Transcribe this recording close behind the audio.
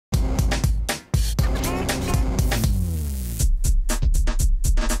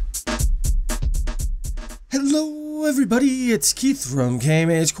Hello everybody, it's Keith from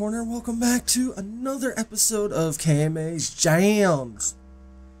KMA's Korner. Welcome back to another episode of KMA's JAMS.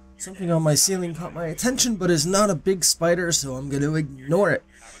 Something on my ceiling caught my attention, but is not a big spider, so I'm going to ignore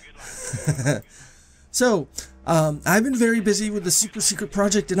it. So, I've been very busy with the super secret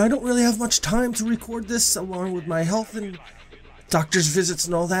project, and I don't really have much time to record this, along with my health and doctor's visits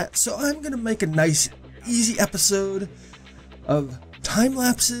and all that. So I'm going to make a nice, easy episode of time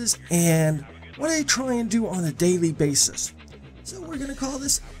lapses and what I try and do on a daily basis. So we're going to call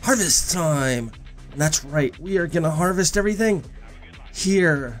this Harvest Time. And that's right, we are going to harvest everything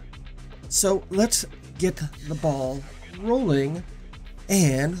here. So let's get the ball rolling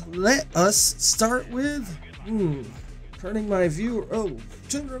and let us start with, turning my view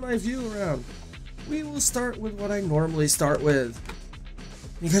around. We will start with what I normally start with.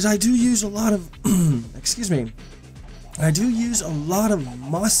 Because I do use a lot of, I do use a lot of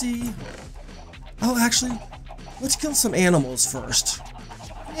mossy. Oh, actually, let's kill some animals first.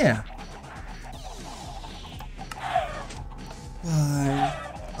 Yeah. Bye.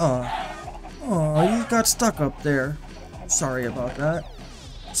 Oh, you got stuck up there. I'm sorry about that.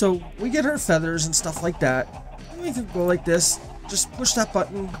 So, we get her feathers and stuff like that. And we can go like this. Just push that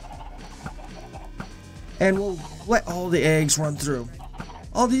button. And we'll let all the eggs run through.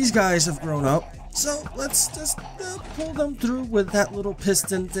 All these guys have grown up. So, let's just pull them through with that little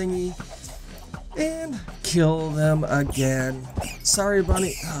piston thingy. And kill them again. Sorry,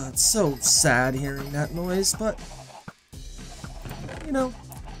 Bunny. It's so sad hearing that noise, but you know,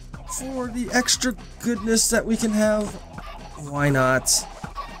 for the extra goodness that we can have, why not?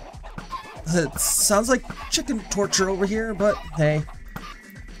 It sounds like chicken torture over here, but hey.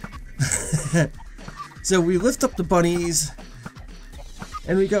 So we lift up the bunnies,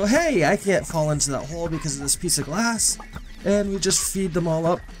 and we go, hey, I can't fall into that hole because of this piece of glass, and we just feed them all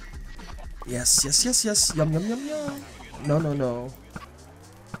up. Yes, yes, yes, yes. Yum, yum, yum, yum. No, no, no.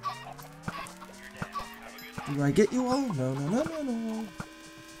 Do I get you all? No, no, no, no, no.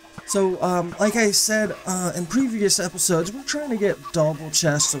 So, like I said in previous episodes, we're trying to get double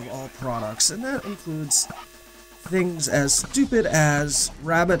chests of all products, and that includes things as stupid as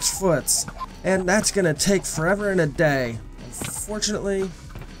rabbit's foots, and that's gonna take forever and a day. Unfortunately,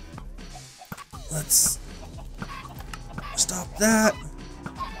 let's stop that.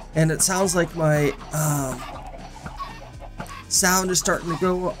 And it sounds like my sound is starting to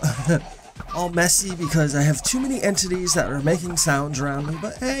go all messy because I have too many entities that are making sounds around me,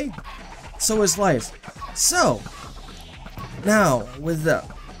 but hey, so is life. So, now with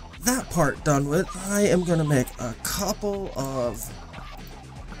that part done with, I am going to make a couple of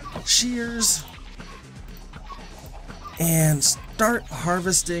shears and start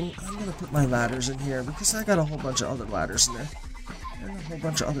harvesting. I'm going to put my ladders in here because I got a whole bunch of other ladders in there. And a whole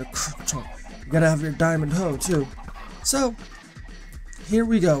bunch of other crap. You gotta have your diamond hoe too. So, here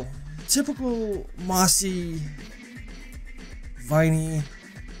we go. Typical mossy, viney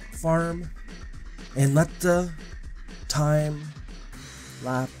farm. And let the time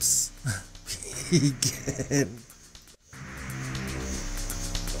lapse begin.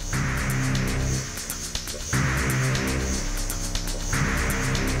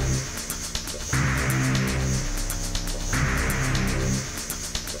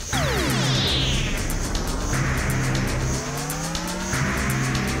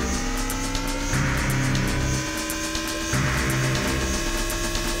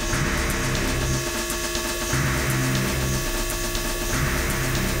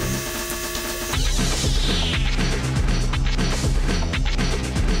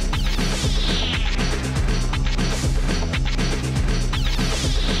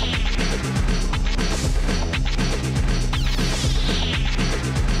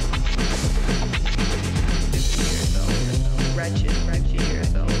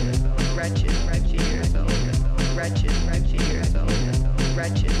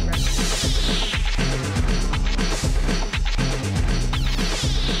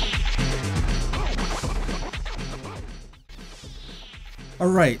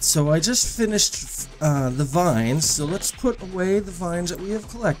 Alright, so I just finished the vines, so let's put away the vines that we have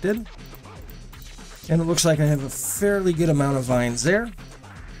collected. And it looks like I have a fairly good amount of vines there.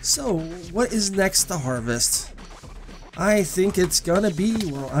 So, what is next to harvest? I think it's gonna be,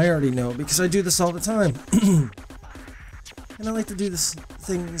 well, I already know because I do this all the time. And I like to do this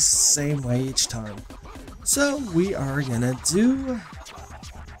thing the same way each time. So, we are gonna do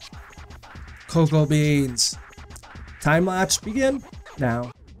cocoa beans. Time lapse begin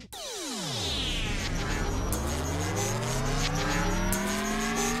now.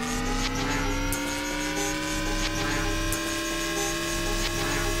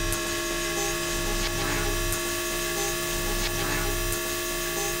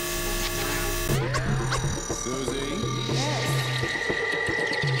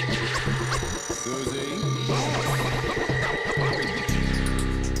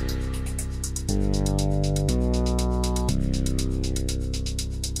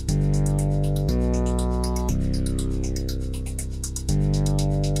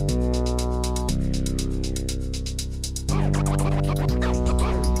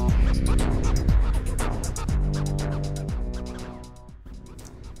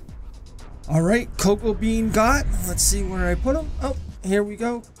 Alright, cocoa bean got. Let's see where I put them. Oh, here we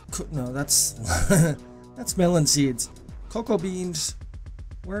go. No, that's that's melon seeds. Cocoa beans.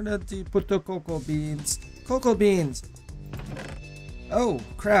 Where did you put the cocoa beans? Cocoa beans. Oh,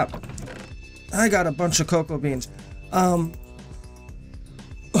 crap. I got a bunch of cocoa beans.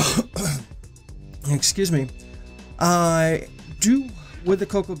 Excuse me. I do, with the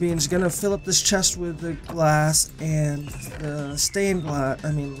cocoa beans, gonna fill up this chest with the glass and the stained glass.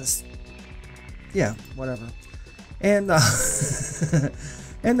 I mean, this. Yeah, whatever. And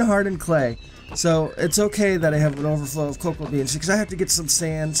and the hardened clay. So it's okay that I have an overflow of cocoa beans because I have to get some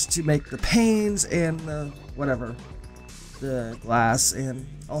sands to make the panes and the whatever, the glass, and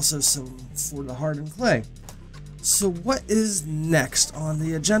also some for the hardened clay. So what is next on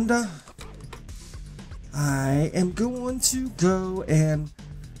the agenda? I am going to go and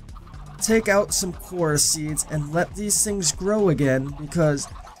take out some chorus seeds and let these things grow again, because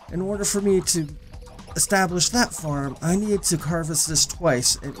in order for me to establish that farm, I need to harvest this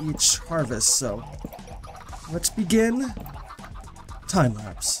twice in each harvest. So let's begin time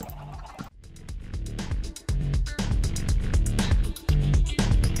lapse.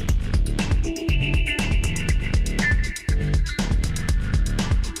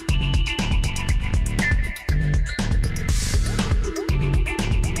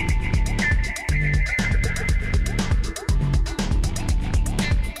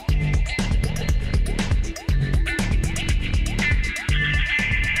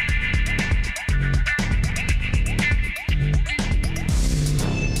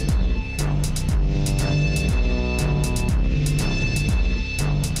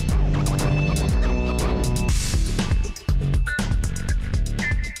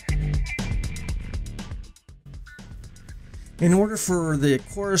 In order for the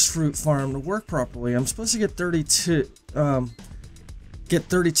chorus fruit farm to work properly, I'm supposed to get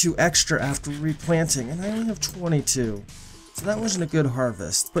 32 extra after replanting, and I only have 22. So that wasn't a good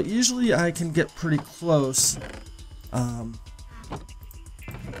harvest, but usually I can get pretty close. And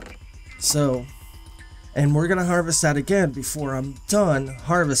we're gonna harvest that again before I'm done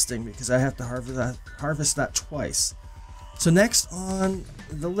harvesting, because I have to harvest that twice. So next on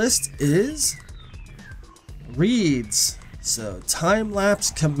the list is reeds. So time lapse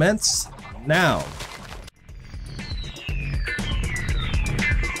commence now.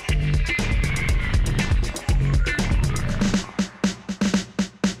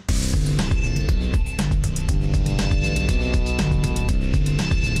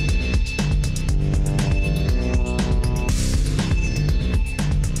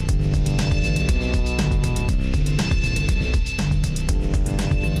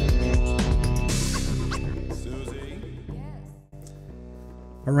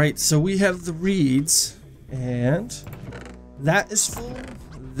 Alright, so we have the reeds, and that is full,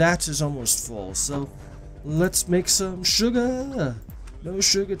 that is almost full, so let's make some sugar. No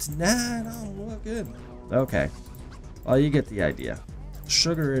sugar tonight, I'm looking. Okay, well, you get the idea.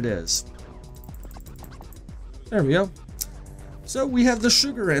 Sugar it is. There we go. So we have the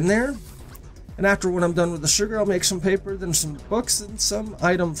sugar in there, and after when I'm done with the sugar, I'll make some paper, then some books, and some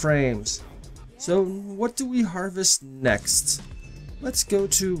item frames. So what do we harvest next? Let's go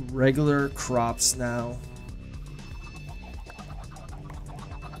to regular crops now.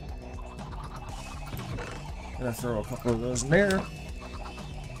 Gonna throw a couple of those in there.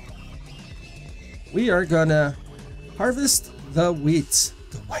 We are gonna harvest the wheat.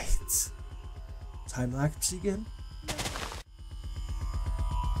 The wheat. Time lapse again.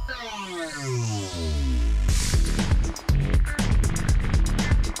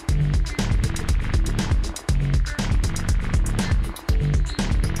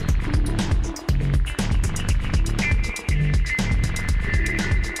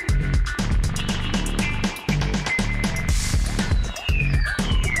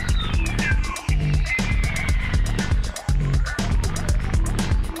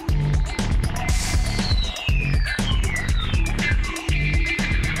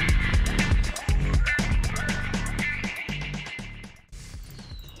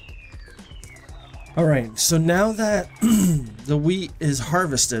 Alright, so now that the wheat is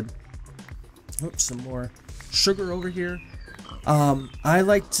harvested, oops, some more sugar over here. I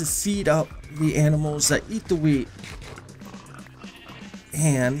like to feed up the animals that eat the wheat,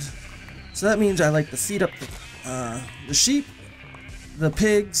 and so that means I like to feed up the sheep, the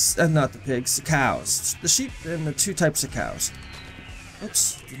pigs, not the pigs, the cows, the sheep, and the two types of cows.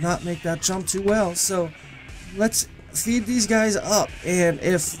 Oops, did not make that jump too well, so let's feed these guys up, and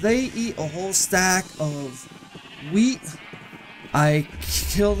if they eat a whole stack of wheat, I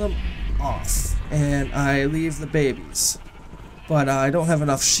kill them off and I leave the babies. But I don't have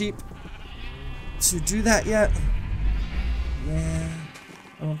enough sheep to do that yet. Yeah,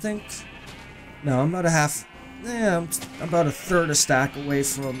 I don't think. No, I'm about I'm about a third a stack away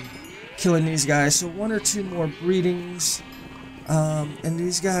from killing these guys. So 1 or 2 more breedings. And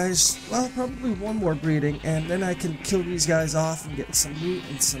these guys, well, probably 1 more breeding, and then I can kill these guys off and get some meat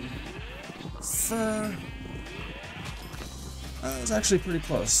and some fur. That was actually pretty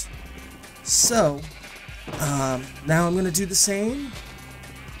close. So, now I'm going to do the same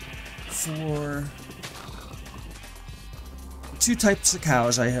for 2 types of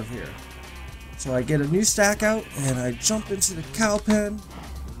cows I have here. So I get a new stack out, and I jump into the cow pen,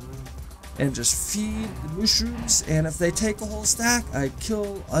 and just feed the mushrooms, and if they take a whole stack, I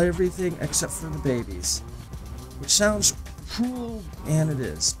kill everything except for the babies. Which sounds cruel, and it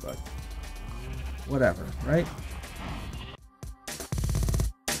is, but whatever, right?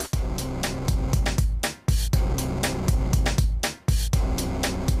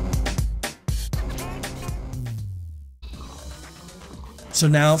 So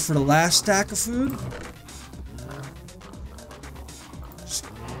now for the last stack of food.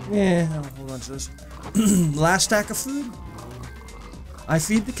 Yeah, I'll hold on to this. Last stack of food. I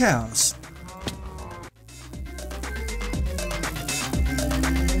feed the cows.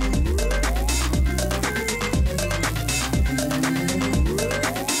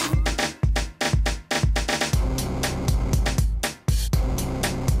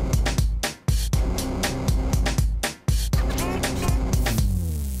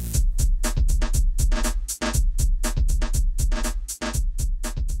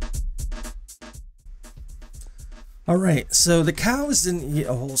 Alright, so the cows didn't eat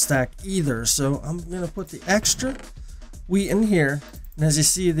a whole stack either, so I'm going to put the extra wheat in here. And as you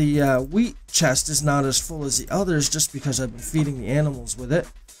see, the wheat chest is not as full as the others just because I've been feeding the animals with it.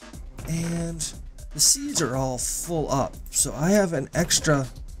 And the seeds are all full up, so I have an extra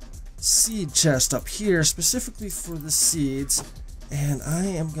seed chest up here specifically for the seeds. And I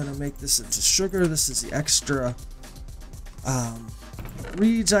am going to make this into sugar. This is the extra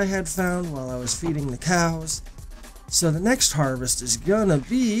reeds I had found while I was feeding the cows. So the next harvest is gonna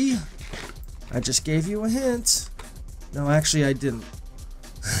be, I just gave you a hint. No, actually I didn't.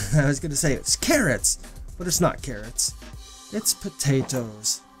 I was gonna say it's carrots, but it's not carrots. It's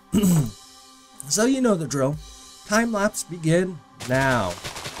potatoes. So you know the drill. Time lapse begin now.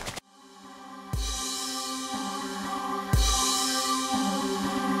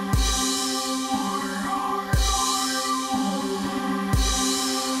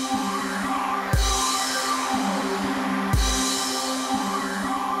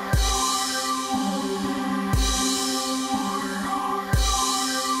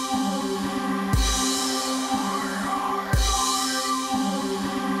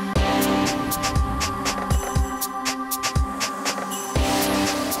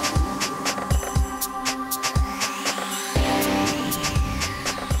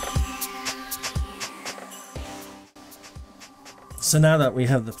 So now that we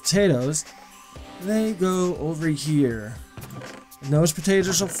have the potatoes, they go over here. And those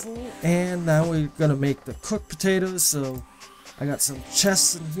potatoes are full, and now we're gonna make the cooked potatoes. So I got some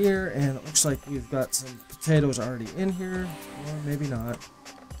chests in here, and it looks like we've got some potatoes already in here, or maybe not.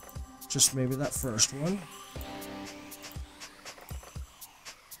 Just maybe that first one.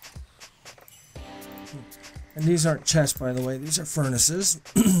 And these aren't chests, by the way, these are furnaces.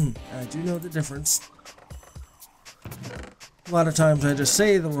 I do know the difference. A lot of times I just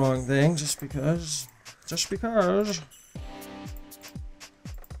say the wrong thing just because.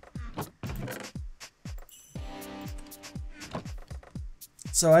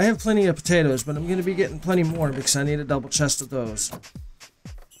 So I have plenty of potatoes, but I'm going to be getting plenty more because I need a double chest of those.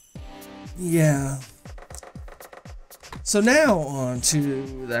 Yeah. So now on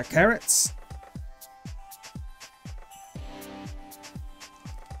to the carrots.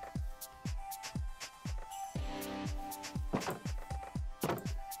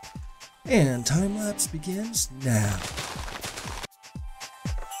 And time lapse begins now.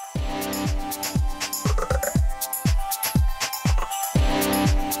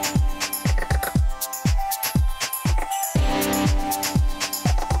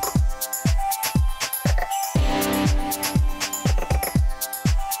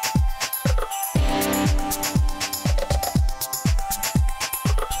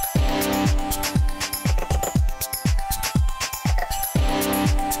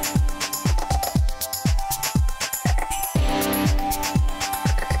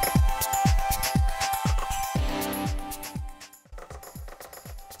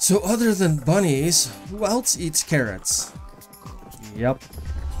 So other than bunnies, who else eats carrots? Yep.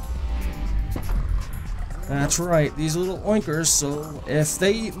 That's right, these little oinkers, so if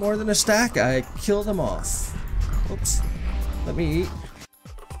they eat more than a stack, I kill them off. Oops. Let me eat.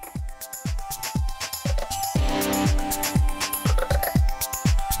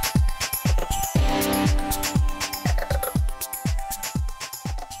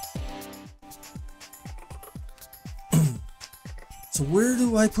 So where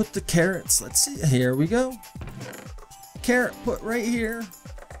do I put the carrots? Let's see. Here we go. Carrot put right here.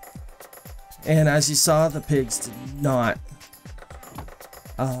 And as you saw, the pigs did not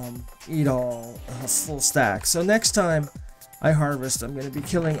eat all a full stack. So next time I harvest, I'm going to be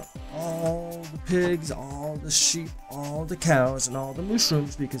killing all the pigs, all the sheep, all the cows, and all the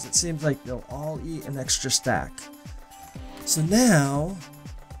mushrooms, because it seems like they'll all eat an extra stack. So now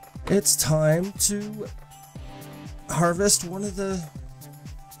it's time to harvest one of the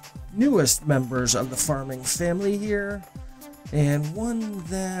newest members of the farming family here, and one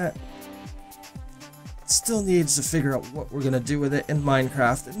that still needs to figure out what we're gonna do with it in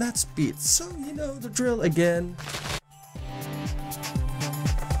Minecraft, and that's beets. So you know the drill again.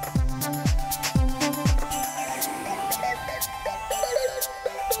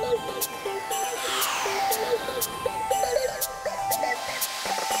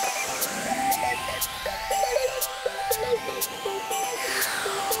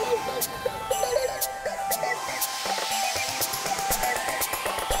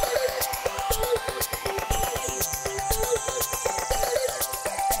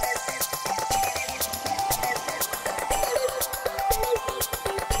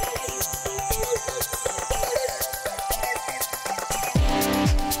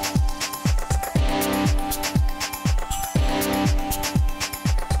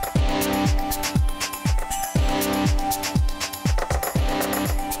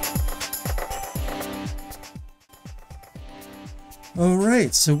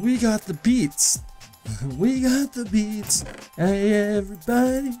 Alright, so we got the beets. We got the beets. Hey,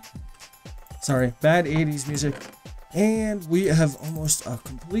 everybody. Sorry, bad 80s music. And we have almost a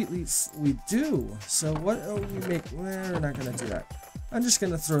completely... We do. So what do we make? We're not going to do that. I'm just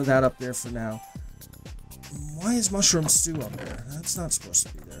going to throw that up there for now. Why is mushroom stew up there? That's not supposed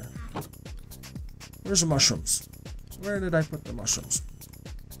to be there. Where's the mushrooms? Where did I put the mushrooms?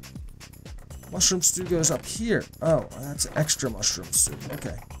 Mushroom stew goes up here. Oh, that's extra mushroom stew.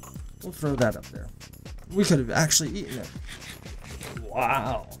 Okay. We'll throw that up there. We could have actually eaten it.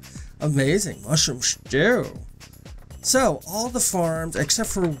 Wow. Amazing. Mushroom stew. So, all the farms, except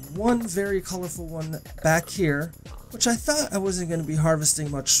for one very colorful one back here, which I thought I wasn't going to be harvesting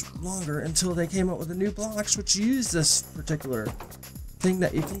much longer until they came up with the new blocks, which use this particular thing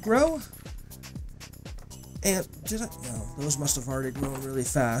that you can grow. And, did I? No, those must have already grown really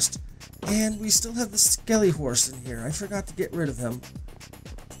fast. And we still have the skelly horse in here. I forgot to get rid of him.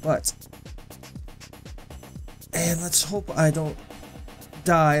 But, and let's hope I don't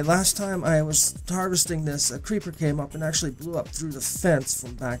die. Last time I was harvesting this, a creeper came up and actually blew up through the fence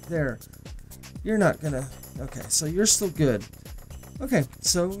from back there. You're not gonna... Okay, so you're still good. Okay,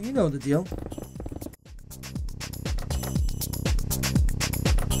 so you know the deal.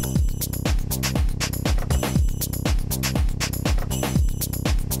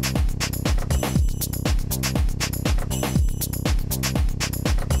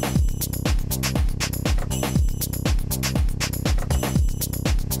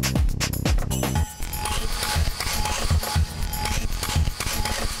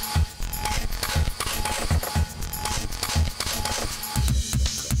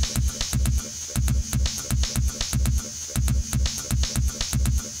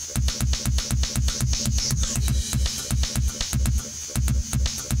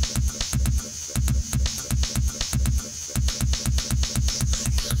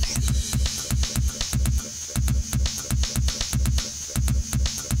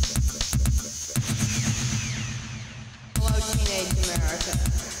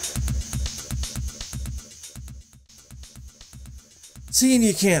 Seeing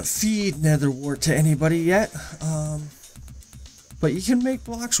you can't feed nether wart to anybody yet, but you can make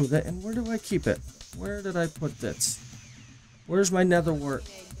blocks with it. And where do I keep it? Where did I put this? Where's my nether wart?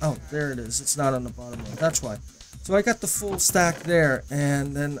 Oh, there it is. It's not on the bottom row. That's why. So I got the full stack there,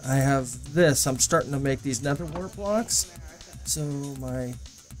 and then I have this. I'm starting to make these nether wart blocks. So my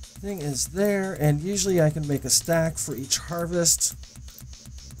thing is there, and usually I can make a stack for each harvest,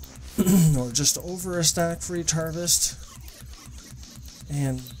 or just over a stack for each harvest.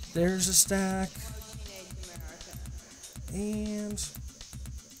 And there's a stack. And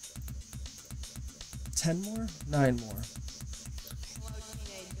 10 more? 9 more.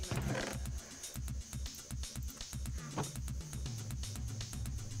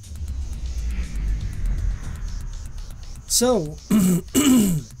 So,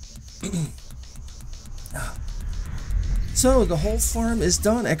 so the whole farm is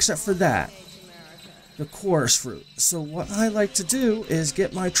done except for that, the chorus fruit. So what I like to do is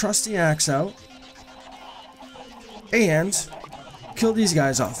get my trusty axe out and kill these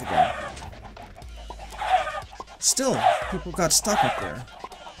guys off again. Still, people got stuck up there.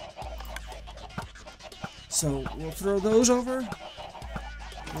 So we'll throw those over.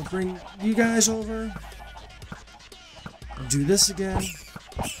 We'll bring you guys over. And do this again.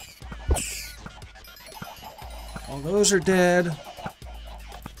 All those are dead.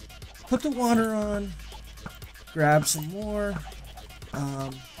 Put the water on. Grab some more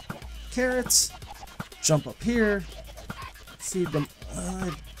carrots. Jump up here. Feed them.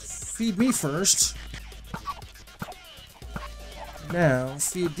 Feed me first. Now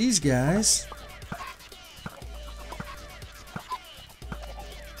feed these guys.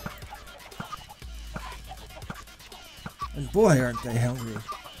 And boy, aren't they hungry.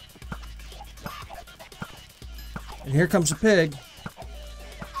 And here comes a pig.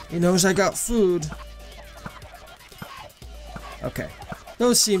 He knows I got food. Okay.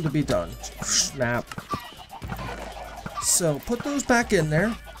 Those seem to be done. Snap. So, put those back in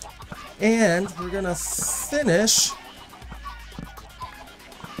there. And we're gonna finish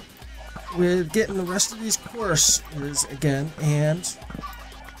with getting the rest of these courses again. And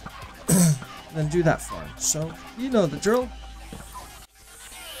then do that farm. So, you know the drill.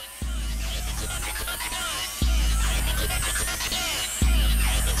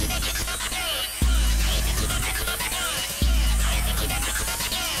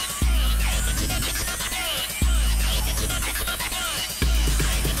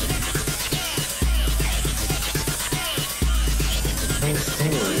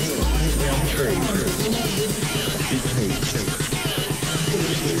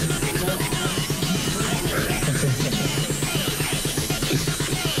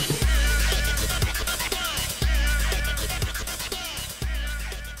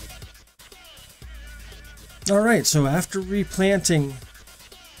 Alright, so after replanting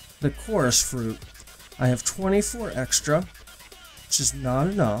the chorus fruit, I have 24 extra, which is not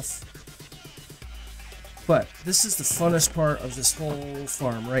enough. But this is the funnest part of this whole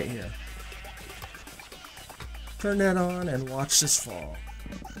farm right here. Turn that on and watch this fall.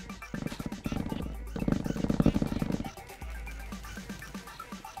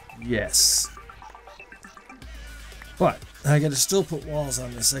 Yes. But I gotta still put walls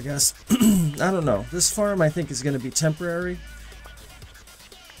on this, I guess. I don't know. This farm I think is gonna be temporary.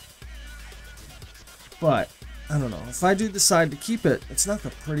 But I don't know. If I do decide to keep it, it's not the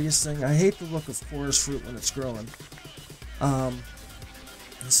prettiest thing. I hate the look of chorus fruit when it's growing.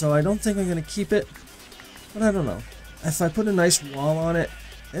 So I don't think I'm gonna keep it. But I don't know. If I put a nice wall on it,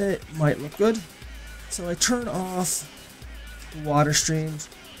 it might look good. So I turn off the water streams.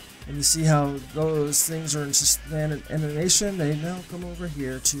 And you see how those things are in suspended animation? They now come over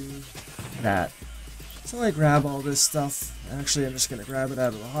here to that. So I grab all this stuff. Actually, I'm just going to grab it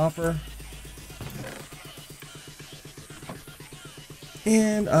out of the hopper.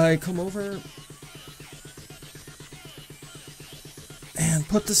 And I come over and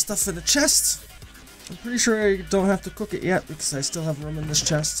put this stuff in the chest. I'm pretty sure I don't have to cook it yet because I still have room in this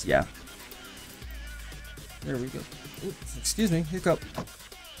chest. Yeah. There we go. Oops, excuse me, hiccup.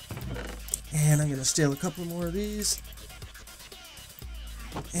 And I'm going to steal a couple more of these.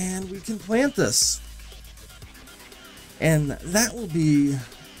 And we can plant this. And that will be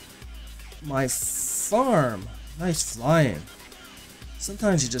my farm. Nice flying.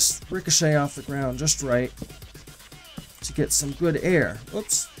 Sometimes you just ricochet off the ground just right to get some good air.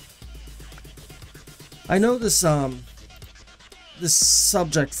 Oops. I know this this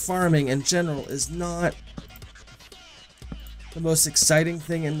subject, farming in general, is not the most exciting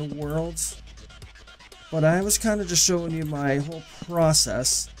thing in the world, but I was kind of just showing you my whole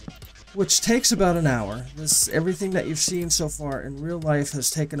process, which takes about an hour. Everything that you've seen so far in real life has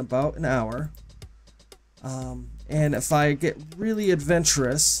taken about an hour. And if I get really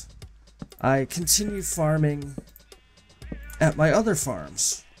adventurous, I continue farming at my other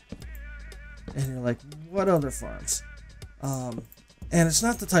farms. And you're like, what other farms? And it's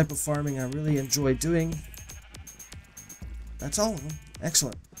not the type of farming I really enjoy doing. That's all of them.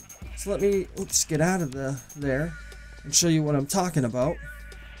 Excellent. So let me, get out of there and show you what I'm talking about.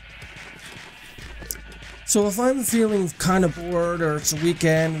 So if I'm feeling kind of bored, or it's a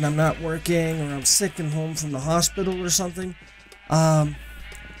weekend and I'm not working, or I'm sick and home from the hospital or something, I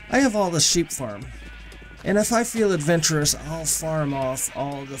have all the sheep farm. And if I feel adventurous, I'll farm off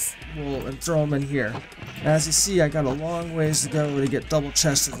all the wool and throw them in here. As you see, I got a long ways to go to get double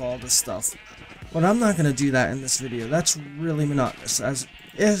chests of all this stuff. But I'm not going to do that in this video. That's really monotonous. As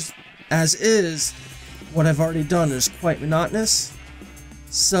is, what I've already done is quite monotonous.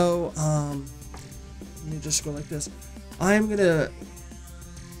 So, let me just go like this. I'm going to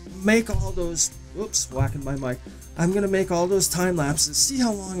make all those... Oops, whacking my mic. I'm going to make all those time lapses, see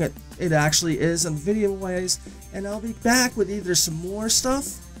how long it actually is on video-wise, and I'll be back with either some more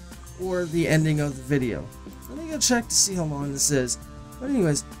stuff or the ending of the video. Let me go check to see how long this is. But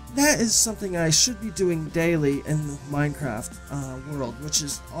anyways, that is something I should be doing daily in the Minecraft world, which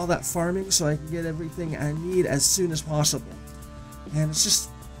is all that farming so I can get everything I need as soon as possible. And it's just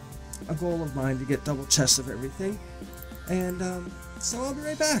a goal of mine to get double chests of everything. And so I'll be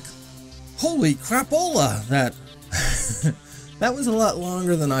right back. Holy crapola! That was a lot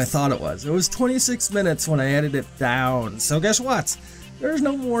longer than I thought it was. It was 26 minutes when I edited it down. So guess what? There's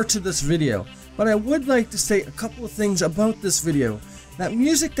no more to this video. But I would like to say a couple of things about this video. That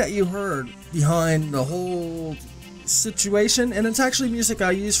music that you heard behind the whole situation, and it's actually music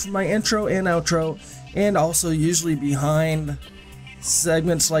I use for my intro and outro, and also usually behind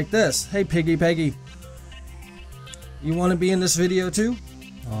segments like this. Hey Piggy Peggy, you want to be in this video too?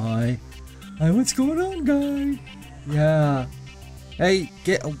 Hi, what's going on, guy? Yeah. Hey,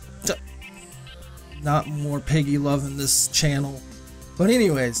 not more piggy love in this channel. But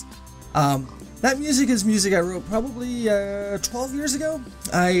anyways, that music is music I wrote probably 12 years ago.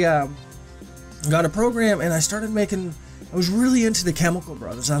 I got a program and I started making... I was really into the Chemical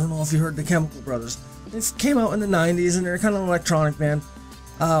Brothers. I don't know if you heard the Chemical Brothers. They came out in the 90s and they're kind of an electronic band.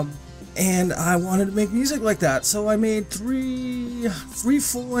 And I wanted to make music like that. So I made three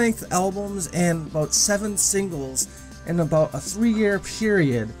full-length albums and about 7 singles in about a 3-year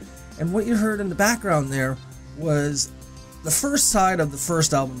period. And what you heard in the background there was the first side of the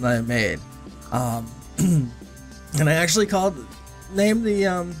first album that I made. And I actually named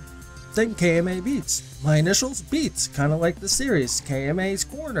the thing KMA Beats. My initials, Beats, kind of like the series, KMA's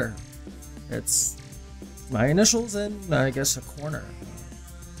Korner. It's my initials and I guess a corner.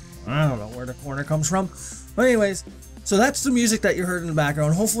 I don't know where the corner comes from. But anyways, so that's the music that you heard in the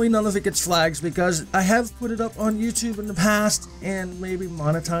background. Hopefully none of it gets flags because I have put it up on YouTube in the past and maybe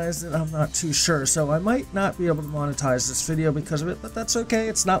monetized it. I'm not too sure. So I might not be able to monetize this video because of it, but that's okay.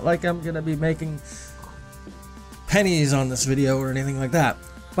 It's not like I'm going to be making pennies on this video or anything like that.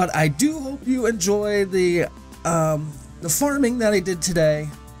 But I do hope you enjoy the farming that I did today.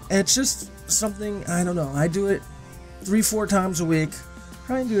 It's just something, I don't know. I do it 3-4 times a week.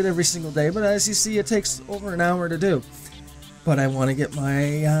 Try and do it every single day, but as you see, it takes over an hour to do. But I want to get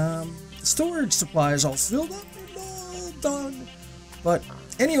my storage supplies all filled up and all done. But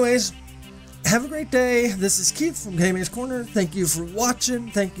anyways, have a great day. This is Keith from KMA's Corner. Thank you for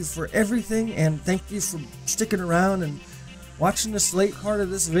watching. Thank you for everything, and thank you for sticking around and watching this late part of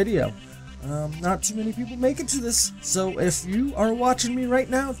this video. Not too many people make it to this, so if you are watching me right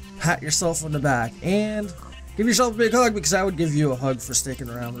now, pat yourself on the back and give yourself a big hug because I would give you a hug for sticking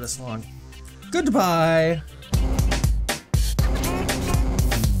around this long. Goodbye.